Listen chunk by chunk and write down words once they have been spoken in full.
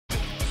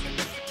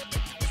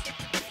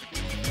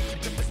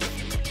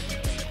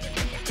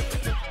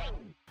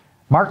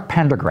Mark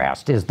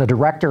Pendergrast is the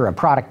Director of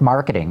Product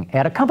Marketing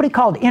at a company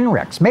called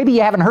INRIX. Maybe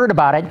you haven't heard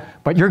about it,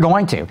 but you're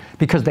going to,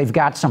 because they've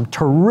got some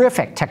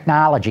terrific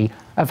technology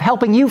of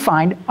helping you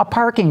find a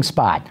parking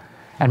spot.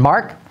 And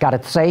Mark, got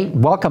to say,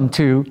 welcome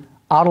to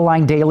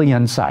Autoline Daily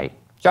Insight.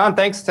 John,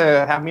 thanks to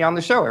have me on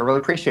the show. I really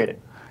appreciate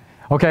it.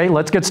 Okay,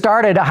 let's get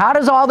started. How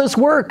does all this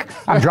work?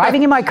 I'm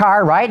driving in my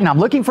car, right, and I'm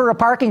looking for a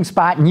parking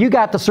spot, and you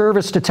got the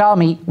service to tell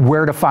me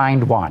where to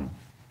find one.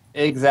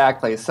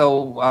 Exactly.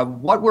 So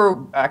what we're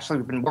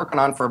actually been working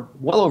on for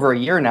well over a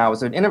year now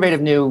is an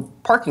innovative new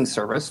parking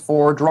service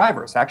for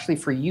drivers, actually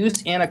for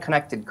use in a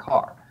connected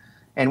car.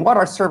 And what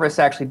our service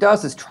actually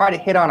does is try to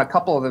hit on a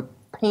couple of the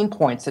pain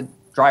points that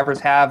drivers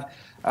have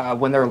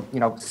when they're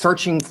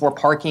searching for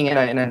parking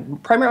in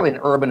primarily an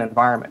urban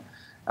environment.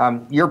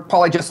 You're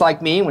probably just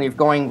like me when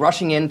you're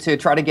rushing in to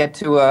try to get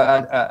to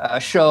a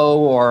show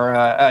or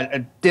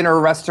a dinner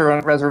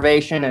restaurant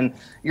reservation, and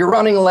you're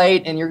running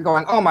late and you're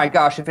going, oh my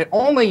gosh, if it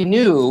only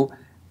knew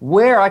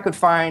where I could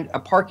find a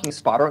parking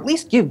spot, or at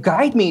least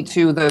guide me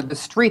to the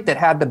street that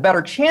had the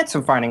better chance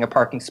of finding a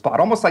parking spot,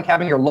 almost like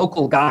having your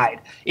local guide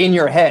in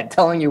your head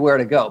telling you where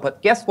to go.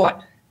 But guess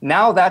what?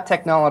 Now that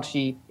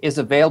technology is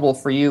available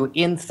for you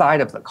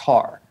inside of the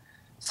car.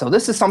 So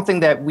this is something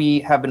that we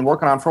have been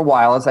working on for a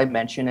while, as I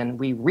mentioned, and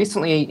we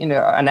recently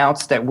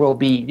announced that we'll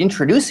be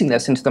introducing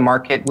this into the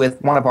market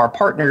with one of our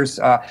partners,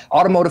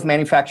 automotive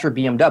manufacturer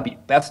BMW,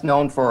 best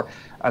known for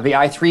the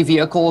i3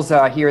 vehicles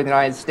here in the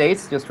United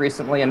States, just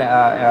recently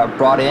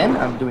brought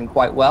in, doing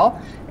quite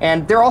well.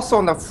 And they're also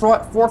on the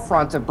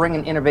forefront of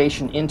bringing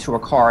innovation into a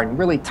car and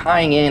really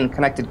tying in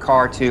connected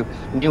car to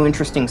new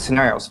interesting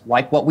scenarios,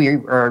 like what we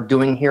are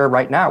doing here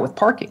right now with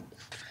parking.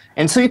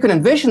 And so you can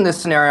envision this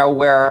scenario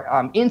where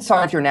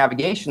inside your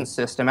navigation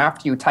system,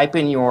 after you type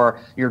in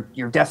your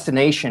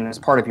destination as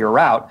part of your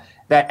route,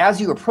 that as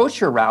you approach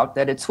your route,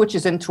 that it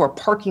switches into a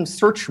parking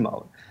search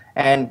mode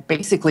and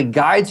basically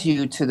guides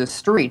you to the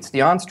streets, the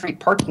on-street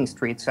parking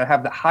streets that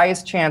have the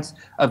highest chance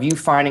of you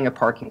finding a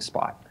parking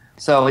spot.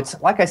 So it's,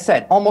 like I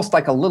said, almost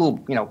like a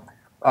little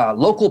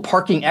local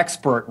parking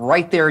expert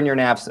right there in your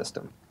nav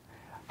system.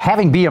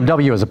 Having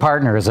BMW as a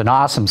partner is an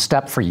awesome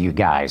step for you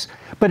guys.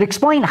 But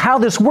explain how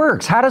this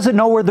works. How does it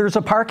know where there's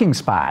a parking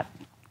spot?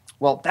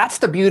 Well, that's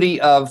the beauty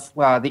of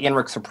the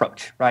INRIX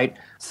approach, right?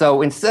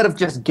 So instead of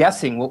just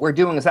guessing, what we're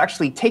doing is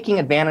actually taking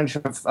advantage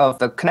of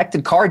the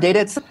connected car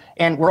data,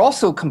 and we're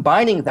also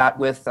combining that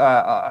with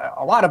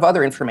a lot of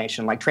other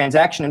information, like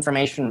transaction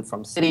information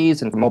from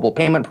cities and from mobile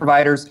payment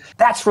providers.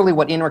 That's really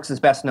what INRIX is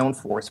best known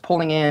for, is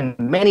pulling in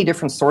many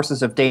different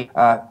sources of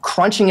data,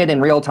 crunching it in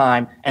real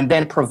time, and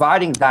then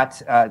providing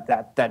that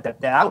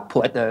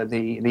output,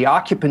 the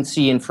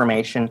occupancy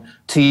information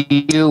to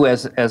you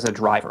as a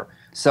driver.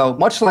 So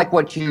much like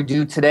what you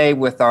do today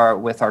with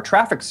our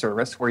traffic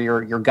service, where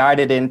you're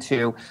guided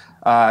into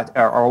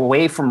or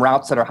away from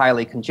routes that are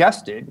highly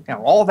congested,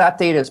 all of that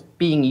data is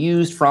being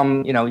used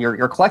from,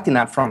 you're collecting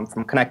that from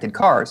connected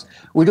cars.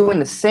 We're doing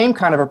the same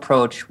kind of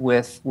approach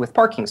with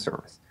parking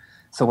service.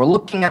 So we're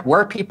looking at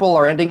where people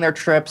are ending their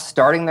trips,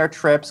 starting their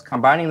trips,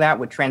 combining that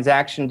with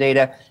transaction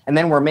data, and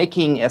then we're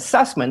making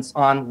assessments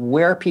on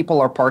where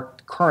people are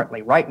parked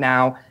currently, right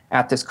now,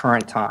 at this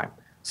current time.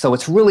 So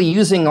it's really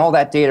using all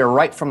that data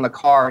right from the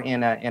car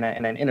in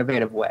an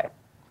innovative way.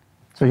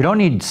 So you don't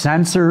need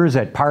sensors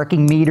at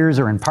parking meters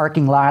or in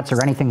parking lots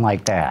or anything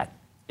like that.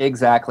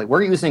 Exactly.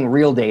 We're using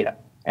real data.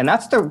 And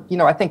that's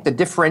I think the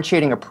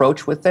differentiating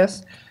approach with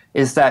this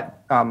is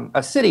that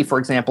a city, for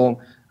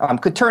example,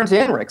 could turn to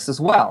INRIX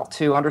as well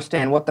to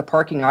understand what the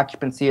parking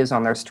occupancy is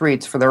on their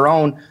streets for their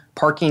own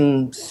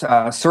parking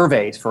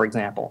surveys, for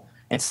example.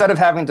 Instead of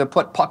having to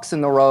put pucks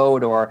in the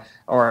road or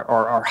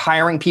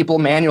hiring people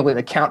manually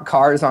to count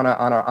cars on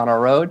a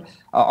road,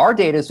 our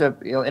data is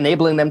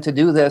enabling them to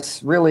do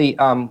this really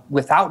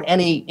without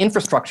any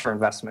infrastructure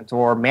investment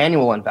or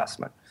manual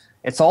investment.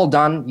 It's all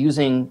done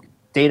using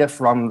data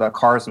from the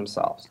cars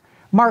themselves.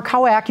 Mark,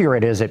 how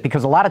accurate is it?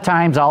 Because a lot of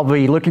times I'll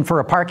be looking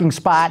for a parking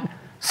spot,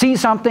 see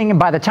something, and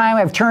by the time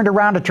I've turned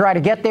around to try to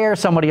get there,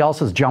 somebody else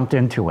has jumped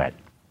into it.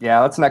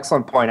 Yeah, that's an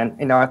excellent point.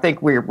 And I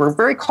think we're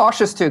very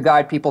cautious to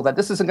guide people that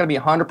this isn't going to be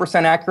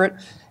 100% accurate.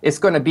 It's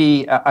going to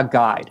be a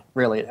guide,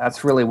 really.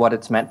 That's really what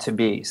it's meant to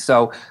be.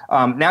 So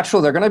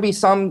naturally, there are going to be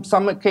some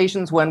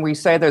occasions when we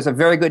say there's a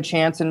very good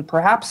chance, and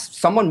perhaps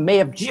someone may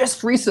have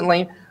just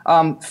recently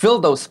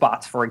filled those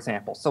spots, for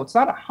example. So it's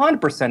not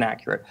 100%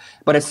 accurate,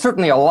 but it's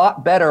certainly a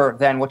lot better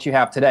than what you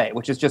have today,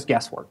 which is just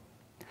guesswork.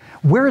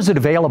 Where is it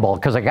available?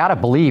 Because I got to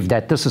believe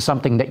that this is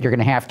something that you're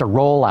going to have to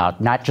roll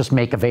out, not just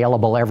make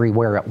available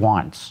everywhere at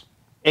once.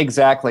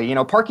 Exactly.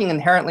 Parking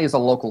inherently is a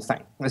local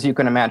thing, as you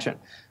can imagine.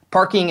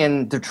 Parking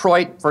in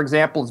Detroit, for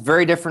example, is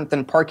very different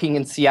than parking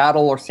in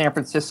Seattle or San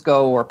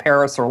Francisco or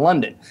Paris or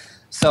London.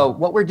 So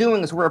what we're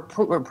doing is we're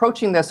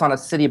approaching this on a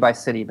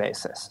city-by-city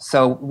basis.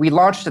 So we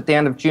launched at the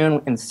end of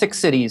June in 6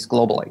 cities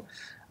globally.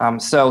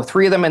 So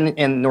 3 of them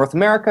in North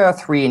America,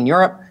 3 in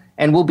Europe,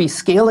 and we'll be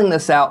scaling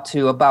this out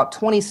to about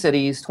 20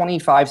 cities,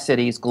 25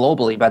 cities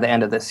globally by the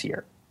end of this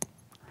year.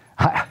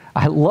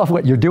 I love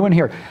what you're doing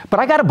here. But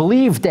I got to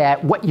believe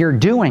that what you're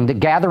doing, that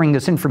gathering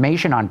this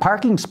information on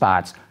parking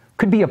spots,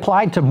 could be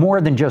applied to more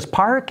than just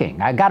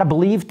parking. I got to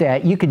believe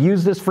that you could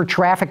use this for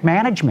traffic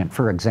management,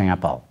 for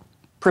example.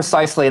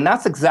 Precisely, and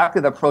that's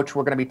exactly the approach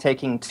we're going to be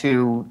taking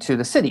to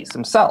the cities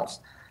themselves.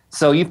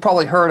 So you've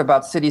probably heard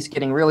about cities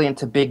getting really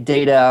into big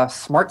data,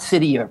 smart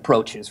city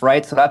approaches,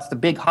 right? So that's the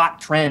big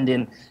hot trend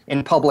in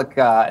the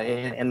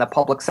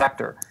public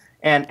sector.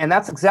 And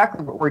that's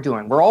exactly what we're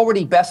doing. We're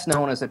already best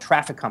known as a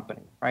traffic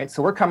company, right?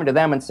 So we're coming to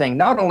them and saying,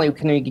 not only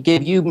can we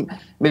give you,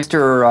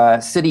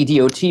 Mr. City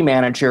DOT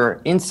manager,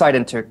 insight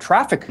into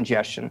traffic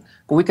congestion,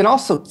 but we can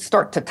also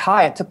start to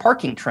tie it to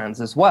parking trends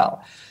as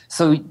well.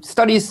 So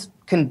studies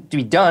can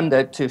be done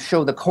to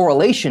show the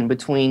correlation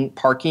between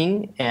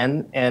parking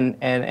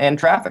and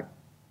traffic.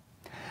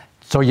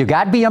 So you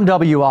got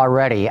BMW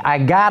already. I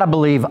got to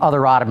believe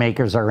other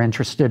automakers are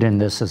interested in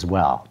this as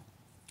well.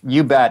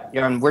 You bet.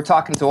 We're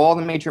talking to all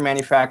the major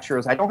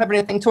manufacturers. I don't have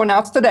anything to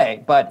announce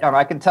today, but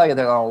I can tell you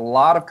there are a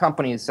lot of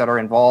companies that are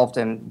involved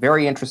and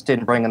very interested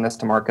in bringing this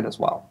to market as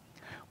well.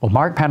 Well,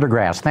 Mark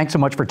Pendergrast, thanks so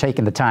much for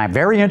taking the time.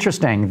 Very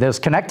interesting. This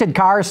connected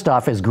car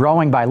stuff is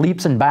growing by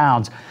leaps and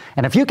bounds.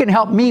 And if you can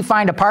help me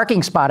find a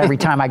parking spot every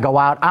time I go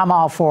out, I'm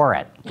all for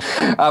it.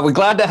 We're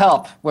glad to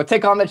help. We'll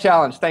take on the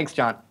challenge. Thanks,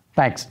 John.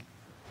 Thanks.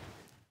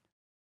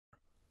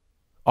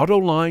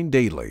 Autoline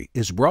Daily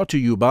is brought to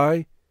you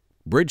by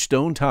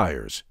Bridgestone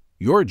Tires,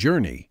 your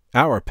journey,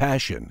 our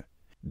passion.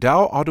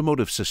 Dow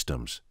Automotive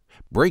Systems,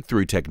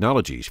 breakthrough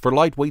technologies for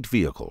lightweight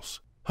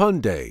vehicles.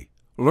 Hyundai,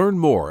 learn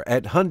more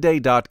at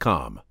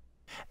Hyundai.com.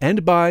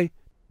 And by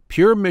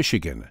Pure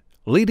Michigan,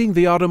 leading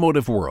the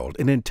automotive world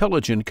in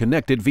intelligent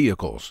connected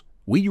vehicles.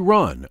 We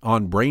run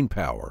on brain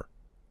power.